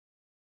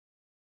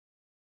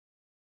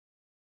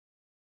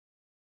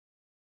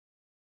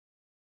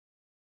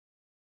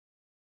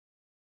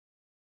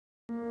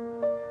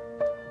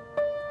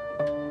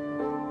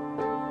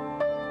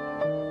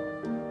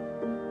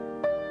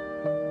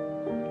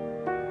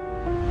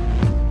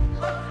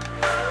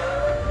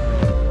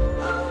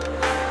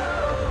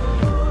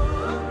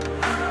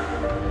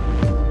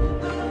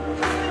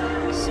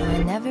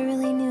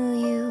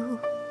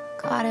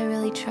Thought I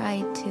really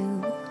tried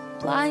to.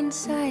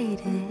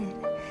 Blindsided,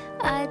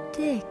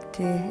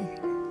 addicted.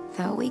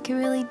 Thought we could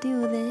really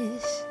do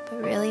this,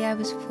 but really I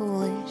was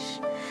foolish.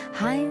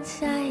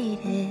 Hindsight,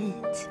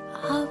 it's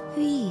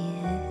obvious.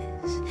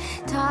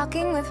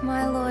 Talking with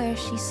my lawyer,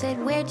 she said,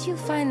 where'd you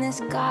find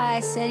this guy? I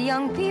said,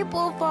 young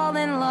people fall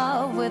in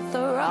love with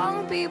the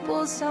wrong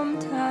people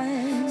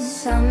sometimes.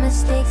 Some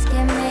mistakes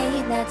get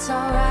made, that's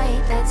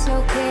alright, that's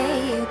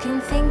okay. You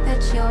can think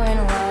that you're in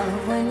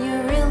love when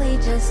you're really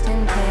just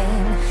in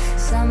pain.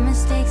 Some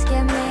mistakes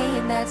get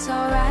made, that's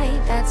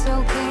alright, that's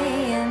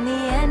okay. In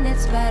the end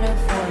it's better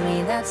for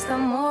me, that's the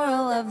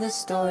moral of the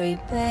story,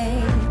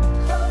 babe.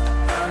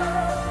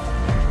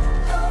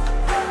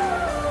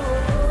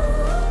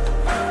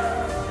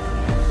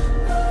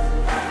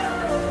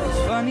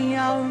 Funny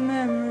how a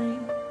memory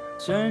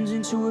turns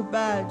into a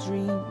bad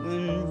dream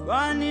when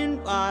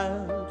running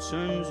wild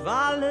turns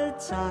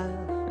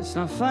volatile. It's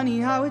not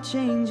funny how it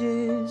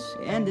changes.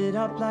 We ended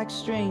up like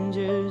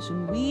strangers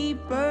and we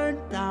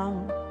burned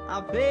down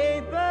our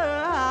paper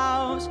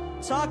house.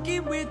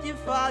 Talking with your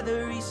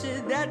father, he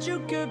said that you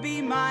could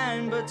be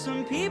mine, but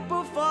some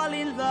people fall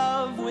in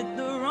love with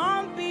the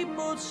wrong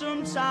people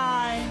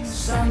sometimes.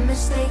 Some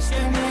mistakes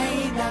get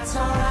made, that's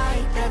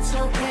alright, that's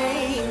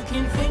okay. You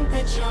can think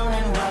that you're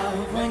in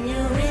love when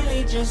you're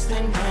really just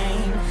in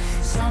pain.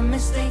 Some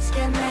mistakes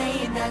get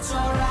made, that's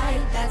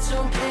alright, that's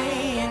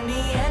okay. In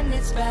the end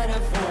it's better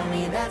for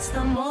me, that's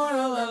the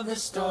moral of the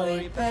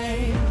story,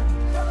 babe.